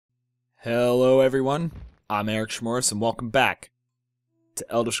Hello everyone, I'm Eric Schmorris and welcome back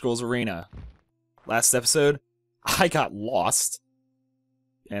to Elder Scrolls Arena. Last episode, I got lost,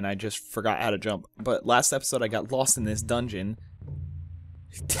 and I just forgot how to jump, but last episode I got lost in this dungeon,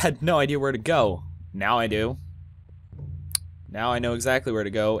 had no idea where to go. Now I do. Now I know exactly where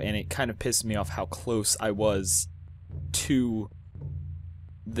to go, and it kind of pissed me off how close I was to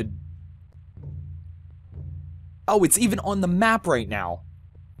the... Oh, it's even on the map right now!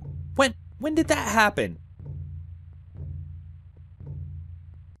 When did that happen?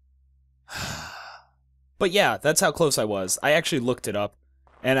 But yeah, that's how close I was. I actually looked it up,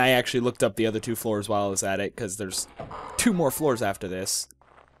 and I actually looked up the other two floors while I was at it, because there's 2 more floors after this.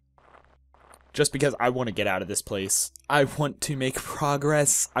 Just because I want to get out of this place. I want to make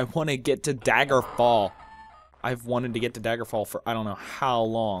progress. I want to get to Daggerfall. I've wanted to get to Daggerfall for I don't know how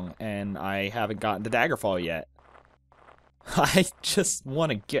long, and I haven't gotten to Daggerfall yet. I just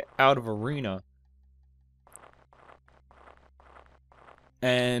want to get out of Arena.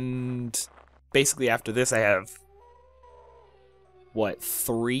 And basically after this I have, what,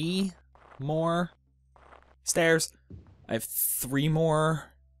 3 more stairs? I have 3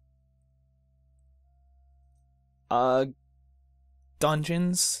 more dungeons. I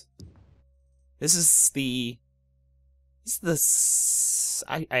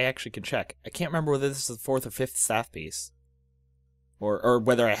actually can check. I can't remember whether this is the 4th or 5th staff piece. Or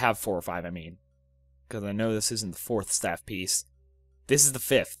whether I have 4 or 5, I mean. Because I know this isn't the 4th staff piece. This is the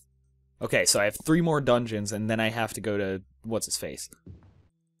 5th. Okay, so I have 3 more dungeons, and then I have to go to... what's-his-face?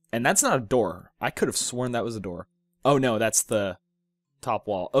 And that's not a door. I could have sworn that was a door. Oh no, that's the top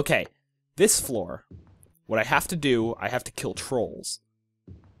wall. Okay, this floor, what I have to do, I have to kill trolls.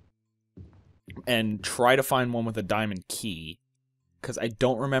 And try to find one with a diamond key. Because I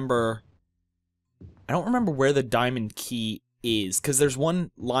don't remember where the diamond key is, because there's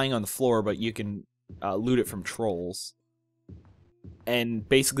one lying on the floor, but you can loot it from trolls. And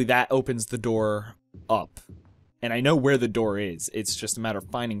basically that opens the door up. And I know where the door is. It's just a matter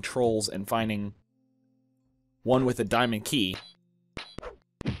of finding trolls and finding one with a diamond key.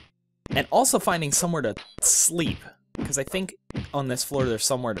 And also finding somewhere to sleep. Because I think on this floor there's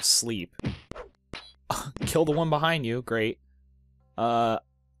somewhere to sleep. Kill the one behind you, great.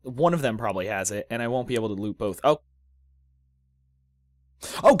 One of them probably has it, and I won't be able to loot both. Oh.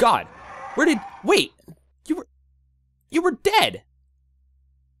 Oh god! Wait! You were dead!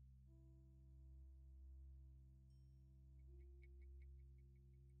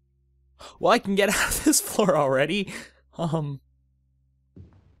 Well, I can get out of this floor already. Unless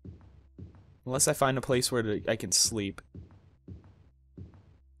I find a place where I can sleep.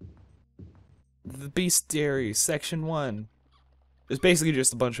 The Bestiary, Section 1. There's basically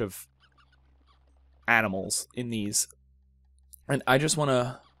just a bunch of animals in these. And I just want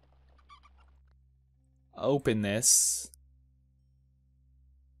to open this.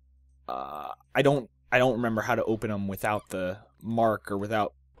 I don't remember how to open them without the mark or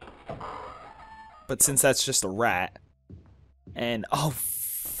without. But since that's just a rat, and oh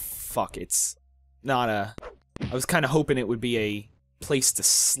fuck, it's not a. I was kind of hoping it would be a place to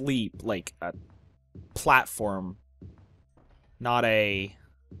sleep, like a platform, not a.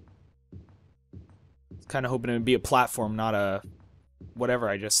 Kind of hoping it would be a platform, not a whatever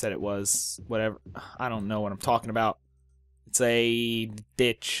I just said it was. Whatever, I don't know what I'm talking about. It's a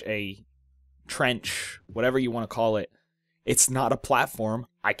ditch, a trench, whatever you want to call it. It's not a platform,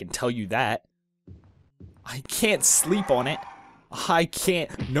 I can tell you that. I can't sleep on it. I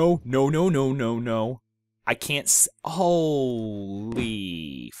can't. No. I can't.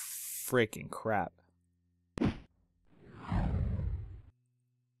 Holy freaking crap.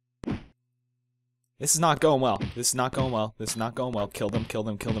 This is not going well. This is not going well. This is not going well. Kill them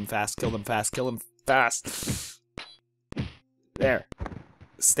fast, kill them fast. There.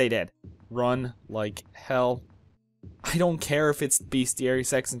 Stay dead. Run like hell. I don't care if it's Bestiary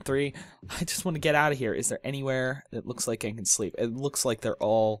Section 3. I just want to get out of here. Is there anywhere that looks like I can sleep? It looks like they're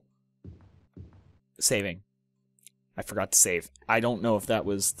all saving. I forgot to save. I don't know if that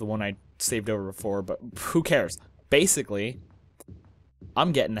was the one I saved over before, but who cares? Basically,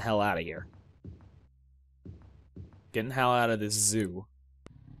 I'm getting the hell out of here. Getting the hell out of this zoo.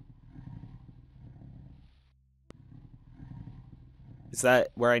 Is that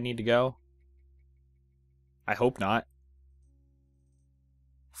where I need to go? I hope not.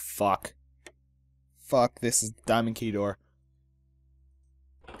 Fuck. Fuck, this is Diamond Key door.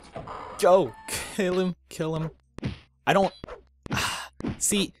 Go! Kill him. I don't...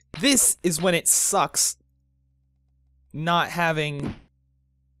 See, this is when it sucks not having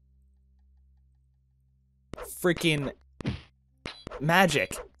freaking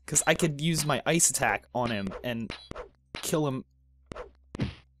magic. Because I could use my ice attack on him and kill him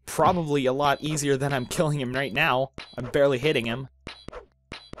probably a lot easier than I'm killing him right now. I'm barely hitting him.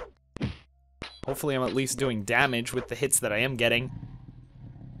 Hopefully I'm at least doing damage with the hits that I am getting.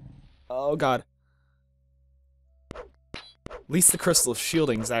 Oh god. At least the crystal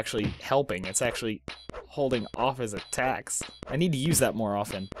shielding is actually helping. It's actually holding off his attacks. I need to use that more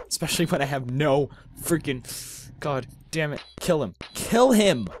often. Especially when I have no freaking... God damn it. Kill him. Kill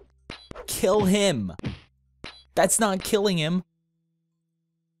him! Kill him! That's not killing him.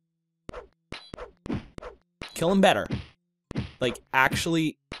 Kill him better. Like,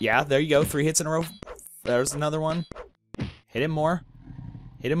 actually... Yeah, there you go. 3 hits in a row. There's another one. Hit him more.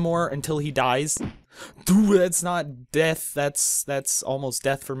 Hit him more until he dies. Dude, that's not death. That's almost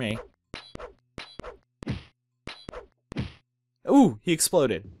death for me. Ooh, he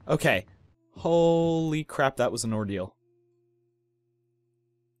exploded. Okay. Holy crap, that was an ordeal.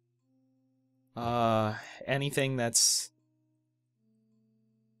 Anything that's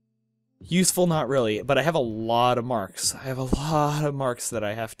useful? Not really, but I have a lot of marks. I have a lot of marks that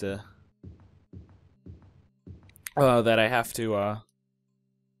I have to...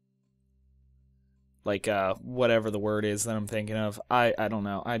 whatever the word is that I'm thinking of. I don't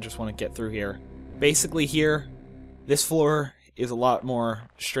know. I just want to get through here. Basically here, this floor is a lot more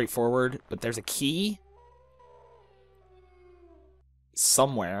straightforward, but there's a key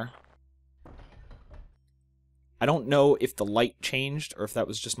somewhere. I don't know if the light changed or if that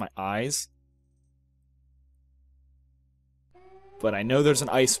was just my eyes. But I know there's an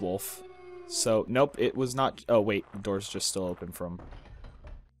ice wolf. So, nope, it was not... Oh, wait, the door's just still open from...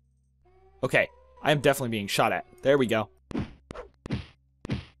 Okay. I am definitely being shot at. There we go.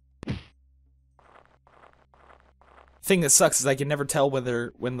 Thing that sucks is I can never tell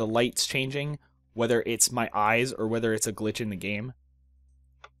whether, when the light's changing, whether it's my eyes or whether it's a glitch in the game.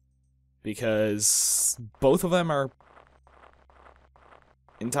 Because both of them are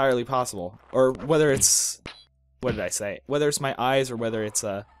entirely possible. Or whether it's... What did I say? Whether it's my eyes or whether it's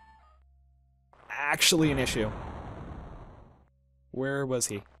actually an issue. Where was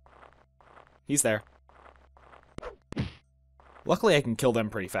he? He's there. Luckily, I can kill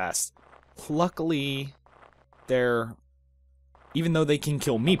them pretty fast. Luckily, they're... Even though they can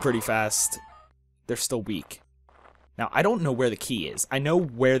kill me pretty fast, they're still weak. Now, I don't know where the key is. I know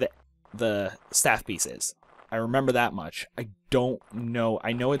where the staff piece is. I remember that much. I don't know.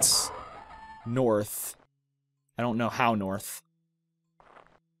 I know it's north. I don't know how north.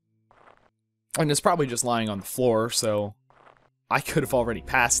 And it's probably just lying on the floor, so I could have already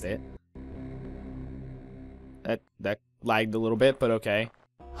passed it. That lagged a little bit, but okay.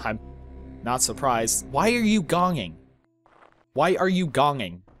 I'm not surprised. Why are you gonging? Why are you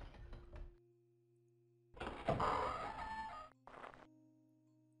gonging?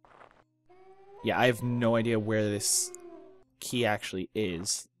 Yeah, I have no idea where this key actually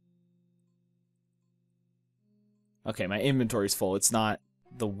is. Okay, my inventory's full. It's not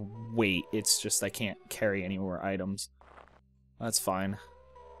the weight. It's just I can't carry any more items. That's fine.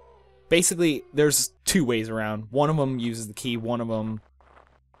 Basically, there's 2 ways around. One of them uses the key, one of them...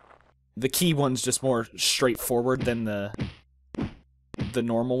 The key one's just more straightforward than the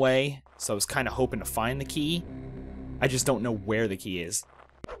normal way, so I was kind of hoping to find the key. I just don't know where the key is.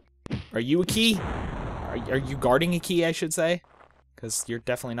 Are you a key? Are you guarding a key, I should say? Because you're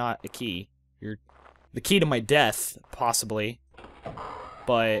definitely not a key. You're the key to my death, possibly.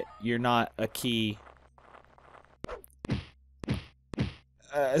 But you're not a key...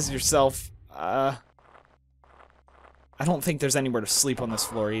 as yourself. I don't think there's anywhere to sleep on this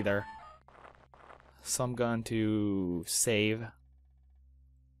floor either. So I'm going to save.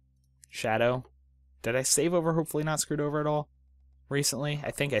 Shadow. Did I save over Hopefully Not Screwed Over at all recently?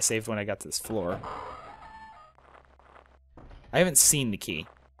 I think I saved when I got to this floor. I haven't seen the key.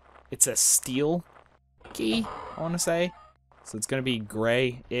 It's a steel key, I want to say. So it's going to be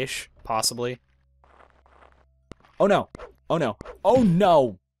gray-ish, possibly. Oh no! Oh no. Oh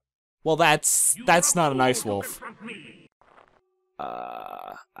no! Well, that's not an ice wolf.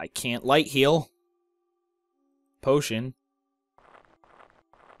 I can't light heal. Potion.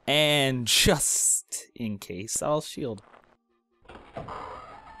 And just in case, I'll shield.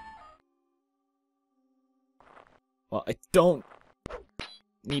 Well, I don't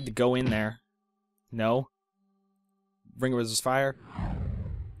need to go in there. No. Ring of Wizard's Fire.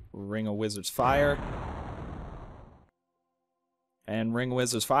 Ring of Wizard's Fire. And Ring of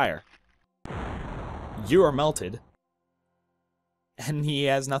Wizard's Fire. You are melted. And he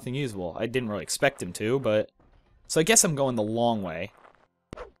has nothing usable. I didn't really expect him to, but... So I guess I'm going the long way.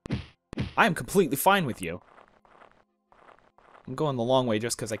 I am completely fine with you. I'm going the long way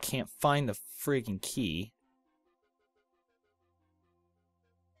just because I can't find the freaking key.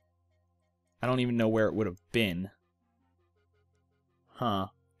 I don't even know where it would have been. Huh.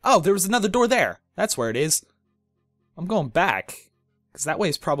 Oh, there was another door there. That's where it is. I'm going back. Because that way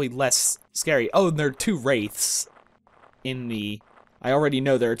is probably less scary. Oh, and there are 2 wraiths in the... I already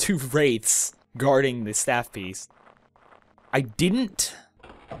know there are 2 wraiths guarding the staff piece. I didn't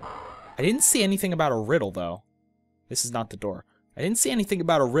see anything about a riddle, though. This is not the door. I didn't see anything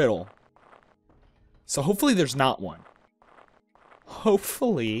about a riddle. So hopefully there's not one.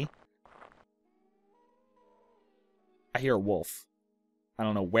 Hopefully... I hear a wolf. I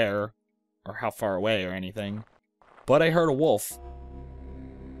don't know where or how far away or anything. But I heard a wolf.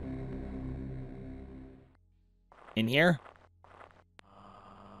 In here?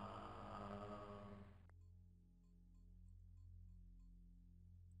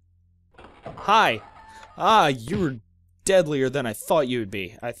 Hi! Ah, you were deadlier than I thought you would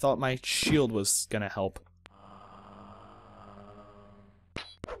be. I thought my shield was gonna help.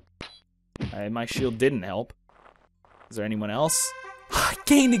 My shield didn't help. Is there anyone else?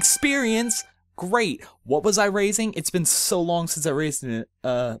 Gain experience! Great! What was I raising? It's been so long since I raised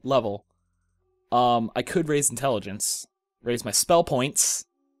a level. I could raise intelligence. Raise my spell points.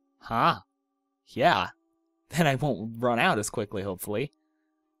 Huh. Yeah. Then I won't run out as quickly, hopefully.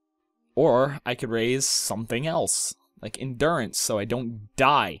 Or I could raise something else. Like endurance, so I don't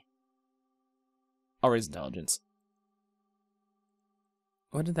die. I'll raise intelligence.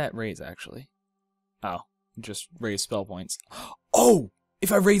 What did that raise, actually? Oh, just raise spell points. Oh!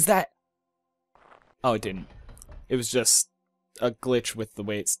 If I raise that... Oh, it didn't. It was just a glitch with the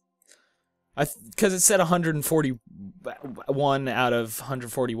way it's... Because it said 141 out of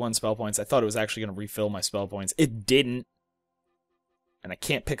 141 spell points. I thought it was actually going to refill my spell points. It didn't. And I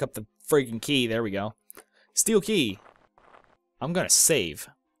can't pick up the friggin' key. There we go. Steel key. I'm going to save.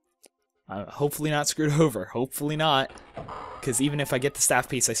 Hopefully not screwed over. Hopefully not. Because even if I get the staff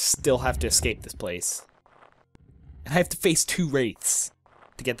piece, I still have to escape this place. And I have to face 2 wraiths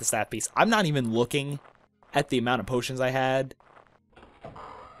to get the staff piece. I'm not even looking at the amount of potions I had.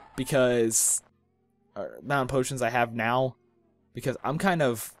 Because... amount of potions I have now. Because I'm kind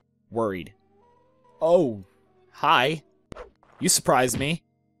of worried. Oh. Hi. You surprised me.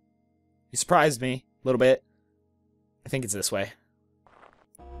 You surprised me a little bit. I think it's this way.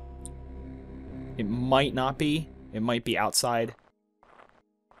 It might not be. It might be outside.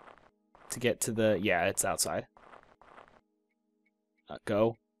 To get to the... Yeah, it's outside.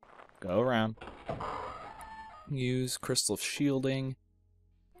 Go. Go around. Use Crystal of Shielding.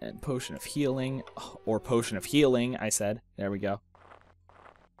 And Potion of Healing. Or Potion of Healing, I said. There we go.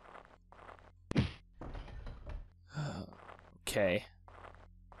 Okay.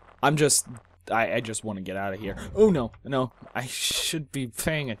 I just want to get out of here. Oh, no. No. I should be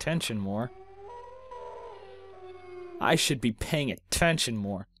paying attention more. I should be paying attention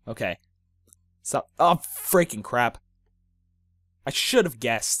more. Okay. Stop. Oh, freaking crap. I should have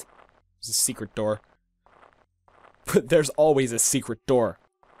guessed. There's a secret door. But there's always a secret door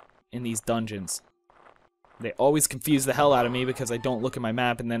in these dungeons. They always confuse the hell out of me because I don't look at my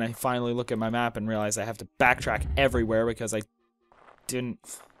map, and then I finally look at my map and realize I have to backtrack everywhere because I didn't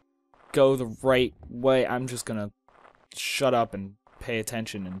go the right way. I'm just gonna shut up and pay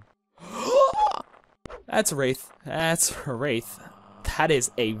attention and... That's a wraith. That's a wraith. That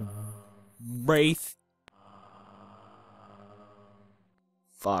is a wraith.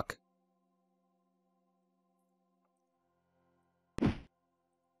 Fuck.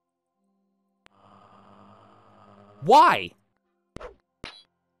 Why?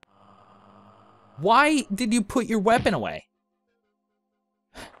 Why did you put your weapon away?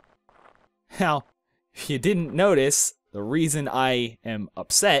 Now, if you didn't notice, the reason I am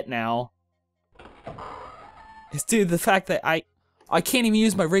upset now is due to the fact that I can't even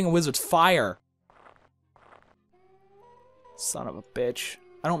use my Ring of Wizard's Fire. Son of a bitch.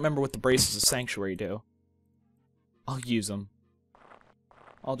 I don't remember what the Braces of Sanctuary do. I'll use them.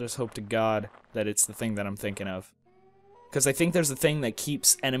 I'll just hope to God that it's the thing that I'm thinking of. Because I think there's a thing that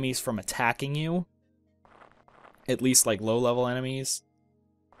keeps enemies from attacking you. At least, like, low-level enemies.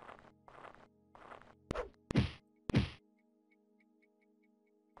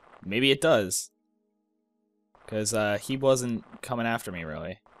 Maybe it does. Because he wasn't coming after me,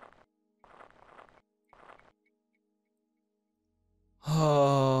 really.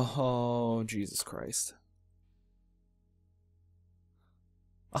 Oh, Jesus Christ.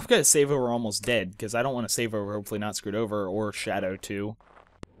 I've got to save over Almost Dead, because I don't want to save over Hopefully Not Screwed Over or Shadow 2.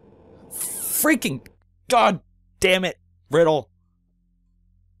 Freaking god damn it, Riddle.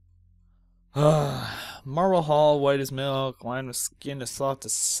 Marble Hall, white as milk, lined with skin as soft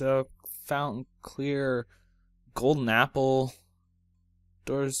as silk, fountain clear, golden apple,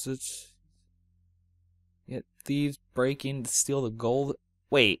 doors that yet thieves break in to steal the gold.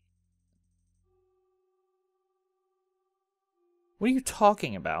 Wait. What are you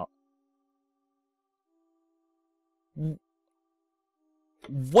talking about?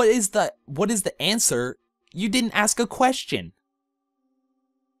 What is the answer? You didn't ask a question.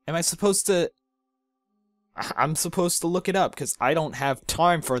 Am I supposed to... I'm supposed to look it up because I don't have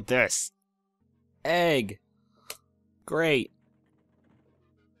time for this. Egg. Great.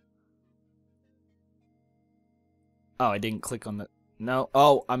 Oh, I didn't click on the... No.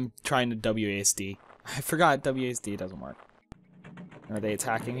 Oh, I'm trying to WASD. I forgot WASD doesn't work. Are they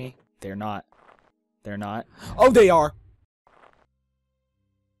attacking me? They're not. They're not. Oh, they are!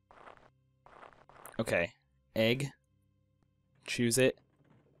 Okay. Egg. Choose it.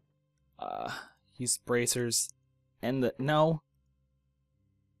 Use bracers. And the... No.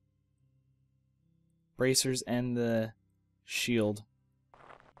 Bracers and the shield.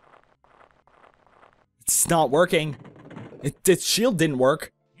 It's not working. The shield didn't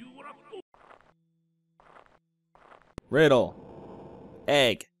work. Riddle.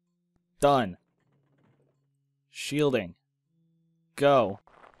 Egg. Done. Shielding. Go.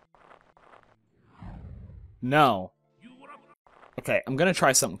 No. Okay, I'm gonna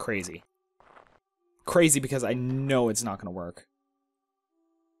try something crazy. Crazy because I know it's not gonna work.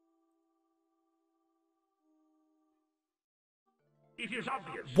 It is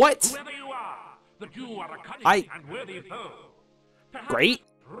obvious, what? Whoever you are, that you are a cunning and worthy foe. Great.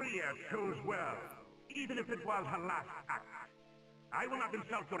 Rhea chose well, even if it was her last act. I will not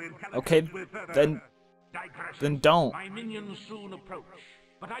insult your intelligence. Okay, with further then don't. My minions soon approach,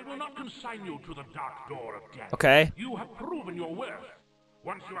 but I will not consign you to the dark door of death. Okay. You have proven your worth.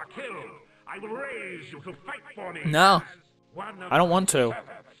 Once you are killed, I will raise you to fight for me. No, I don't want to.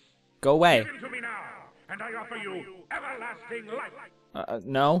 Go away. Give him to me now, and I offer you everlasting life.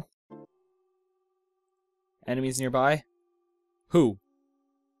 No. Enemies nearby? Who?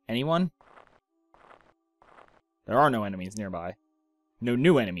 Anyone? There are no enemies nearby. No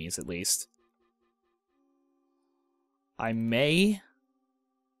new enemies, at least. I may...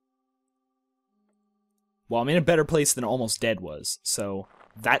 Well, I'm in a better place than Almost Dead was, so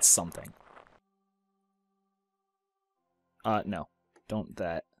that's something. No. Don't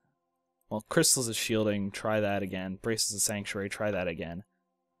that. Well, Crystals of Shielding, try that again. Braces of Sanctuary, try that again.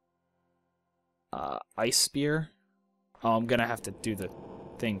 Ice Spear? Oh, I'm gonna have to do the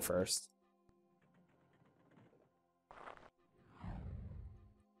thing first.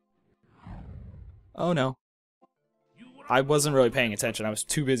 Oh no. I wasn't really paying attention. I was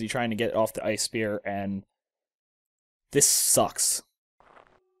too busy trying to get off the Ice Spear, and this sucks.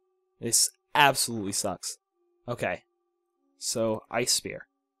 This absolutely sucks. Okay. So, Ice Spear.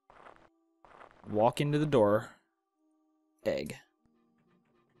 Walk into the door. Egg.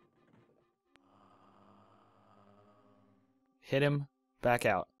 Hit him, back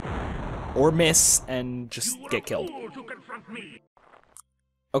out. Or miss, and just get killed.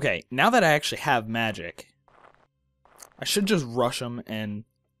 Okay, now that I actually have magic, I should just rush him and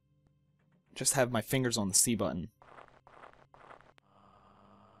just have my fingers on the C button.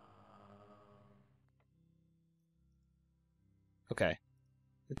 Okay.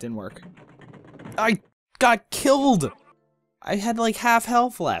 It didn't work. I got killed! I had like half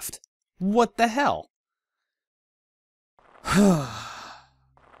health left. What the hell?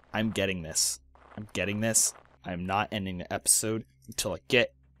 I'm getting this. I'm getting this. I'm not ending the episode until I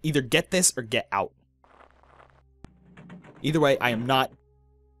either get this or get out. Either way, I am not.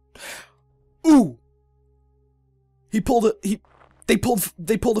 Ooh! They pulled a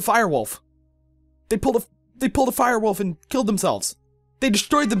firewolf. They pulled a firewolf and killed themselves. They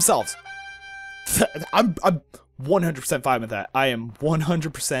destroyed themselves. I'm 100% fine with that. I am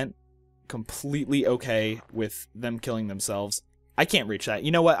 100% completely okay with them killing themselves. I can't reach that.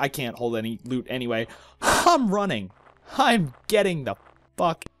 You know what? I can't hold any loot anyway. I'm running. I'm getting the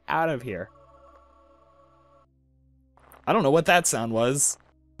fuck out of here. I don't know what that sound was.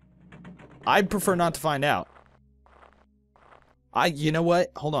 I'd prefer not to find out. You know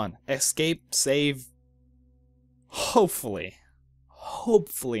what? Hold on. Escape, save. Hopefully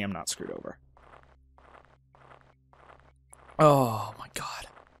I'm not screwed over. Oh my god.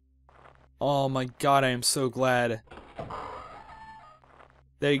 Oh my god, I am so glad.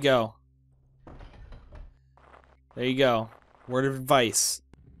 There you go. There you go. Word of advice.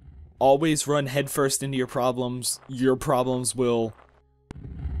 Always run headfirst into your problems. Your problems will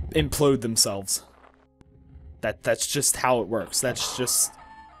implode themselves. That's just how it works. That's just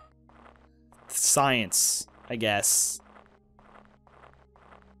science, I guess.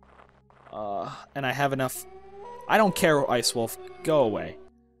 And I have enough... I don't care, Ice Wolf. Go away.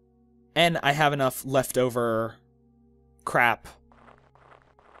 And I have enough leftover crap.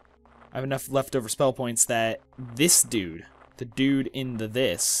 I have enough leftover spell points that this dude, the dude in the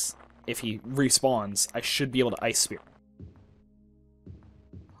this, if he respawns, I should be able to Ice Spear.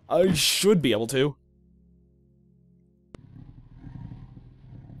 I should be able to.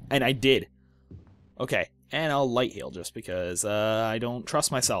 And I did. Okay, and I'll light heal just because I don't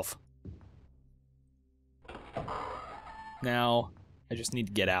trust myself. Now, I just need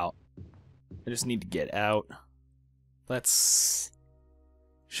to get out. I just need to get out. Let's...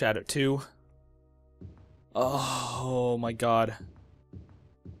 Shadow 2. Oh my god.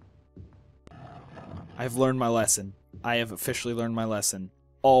 I've learned my lesson. I have officially learned my lesson.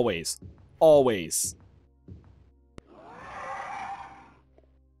 Always. Always.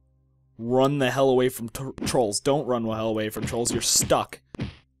 Run the hell away from trolls. Don't run the hell away from trolls. You're stuck.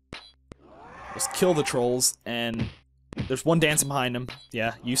 Just kill the trolls, and there's one dancing behind him.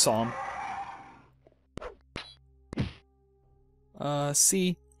 Yeah, you saw him.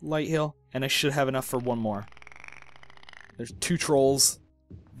 C, light heal, and I should have enough for one more. There's 2 trolls,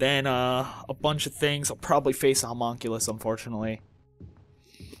 then a bunch of things. I'll probably face a homunculus, unfortunately.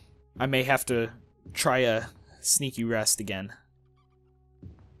 I may have to try a sneaky rest again.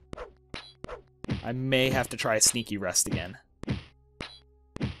 I may have to try a sneaky rest again.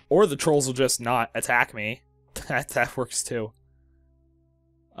 Or the trolls will just not attack me. That works too.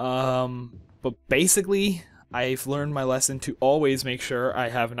 But basically, I've learned my lesson to always make sure I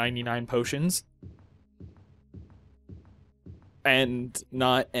have 99 potions. And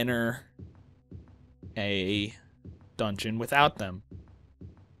not enter a dungeon without them.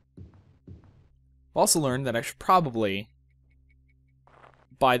 I've also learned that I should probably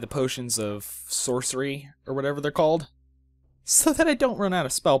buy the potions of sorcery, or whatever they're called, so that I don't run out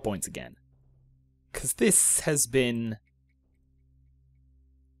of spell points again. Because this has been...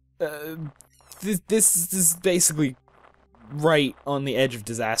 This is basically right on the edge of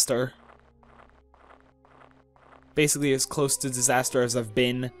disaster. Basically as close to disaster as I've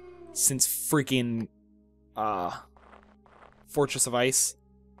been since freaking Fortress of Ice.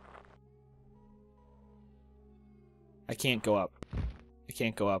 I can't go up. I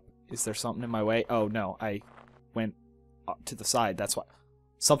can't go up. Is there something in my way? Oh no, I went up to the side. That's why.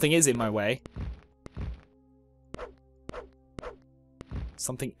 Something is in my way.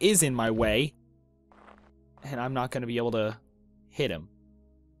 Something is in my way. And I'm not going to be able to hit him.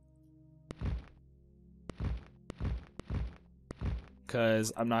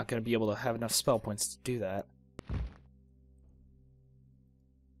 Because I'm not going to be able to have enough spell points to do that.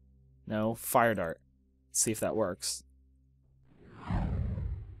 No, fire dart. Let's see if that works.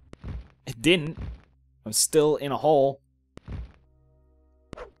 It didn't. I'm still in a hole.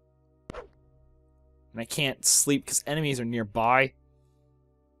 And I can't sleep because enemies are nearby.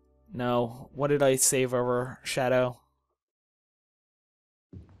 No. What did I save over? Shadow?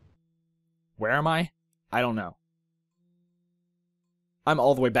 Where am I? I don't know. I'm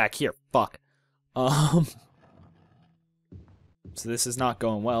all the way back here. Fuck. So this is not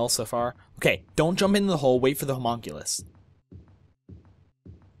going well so far. Okay, don't jump into the hole. Wait for the homunculus.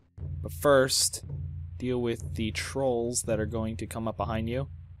 But first, deal with the trolls that are going to come up behind you.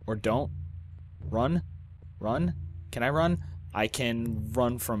 Or don't. Run. Run. Can I run? I can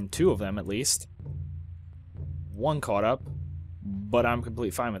run from 2 of them at least. 1 caught up. But I'm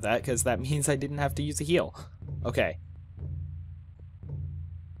completely fine with that, because that means I didn't have to use a heal. Okay.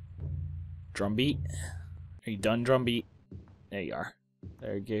 Drumbeat. Are you done, Drumbeat? There you are.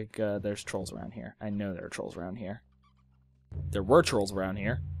 There's trolls around here. I know there are trolls around here. There were trolls around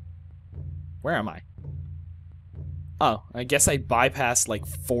here. Where am I? Oh, I guess I bypassed like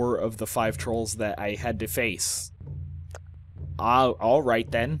 4 of the 5 trolls that I had to face.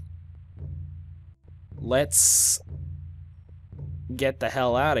 Alright then. Let's get the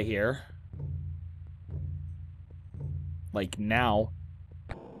hell out of here. Like now.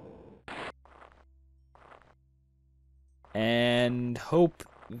 And hope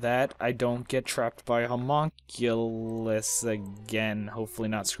that I don't get trapped by a homunculus again. Hopefully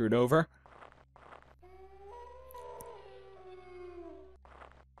not screwed over.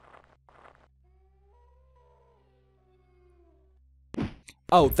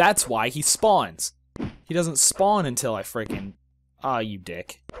 Oh, that's why he spawns. He doesn't spawn until I freaking... Ah, you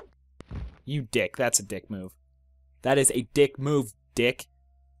dick. You dick. That's a dick move. That is a dick move, dick.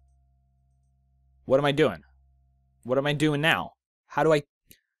 What am I doing? What am I doing now? How do I...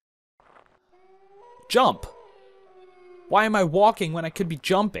 Jump! Why am I walking when I could be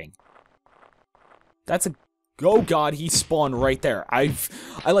jumping? That's a... Oh god, he spawned right there. I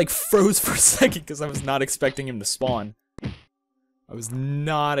like froze for a second because I was not expecting him to spawn. I was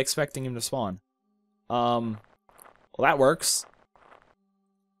not expecting him to spawn. Well, that works.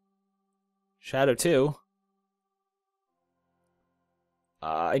 Shadow 2.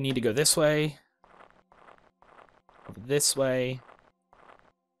 I need to go this way. Over this way.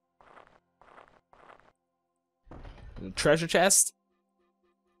 The treasure chest?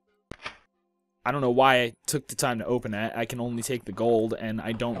 I don't know why I took the time to open it. I can only take the gold, and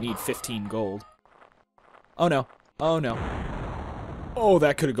I don't need 15 gold. Oh no. Oh no. Oh,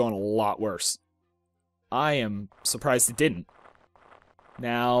 that could have gone a lot worse. I am surprised it didn't.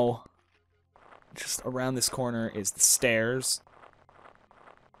 Now, just around this corner is the stairs.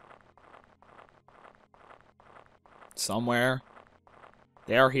 Somewhere.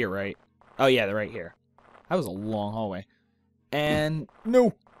 They are here, right? Oh yeah, they're right here. That was a long hallway. And...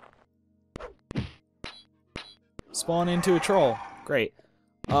 no! Spawn into a troll. Great.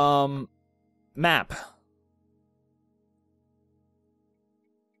 Map.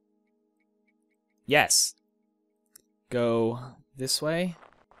 Yes. Go this way.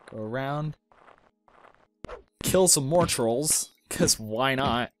 Go around. Kill some more trolls. Because why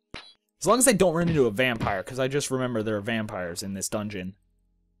not? As long as I don't run into a vampire. Because I just remember there are vampires in this dungeon.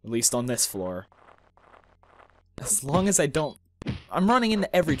 At least on this floor. As long as I don't... I'm running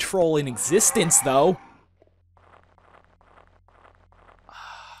into every troll in existence, though.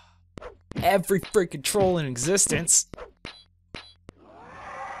 Every freaking troll in existence.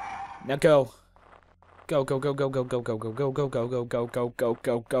 Now go. Go, go, go, go, go, go, go, go, go, go, go, go, go, go, go,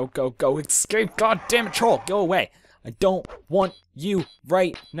 go, go, go, go, escape, god damn it, troll, go away. I don't want you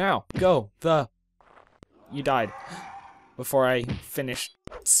right now. Go, you died. Before I finished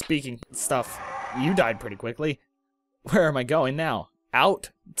speaking stuff, you died pretty quickly. Where am I going now?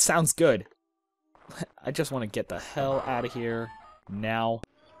 Out? Sounds good. I just want to get the hell out of here now.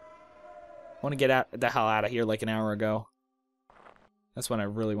 I want to get the hell out of here like an hour ago. That's when I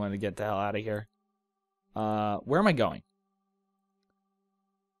really wanted to get the hell out of here. Where am I going?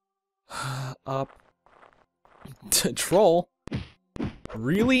 Up. To troll?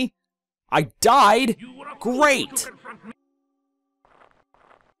 Really? I died? Great!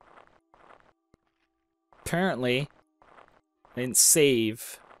 Apparently, I didn't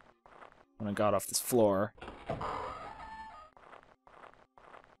save when I got off this floor.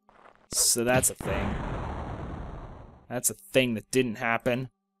 So that's a thing. That's a thing that didn't happen.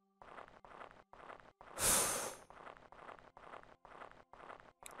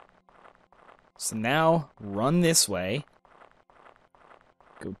 So now, run this way.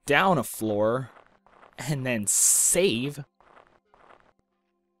 Go down a floor. And then save.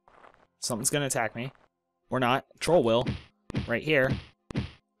 Something's gonna attack me. Or not. Troll will. Right here.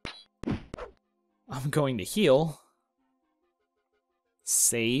 I'm going to heal.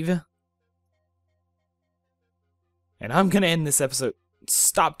 Save. And I'm gonna end this episode.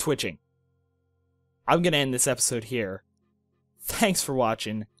 Stop twitching. I'm gonna end this episode here. Thanks for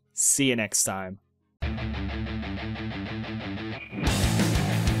watching. See you next time.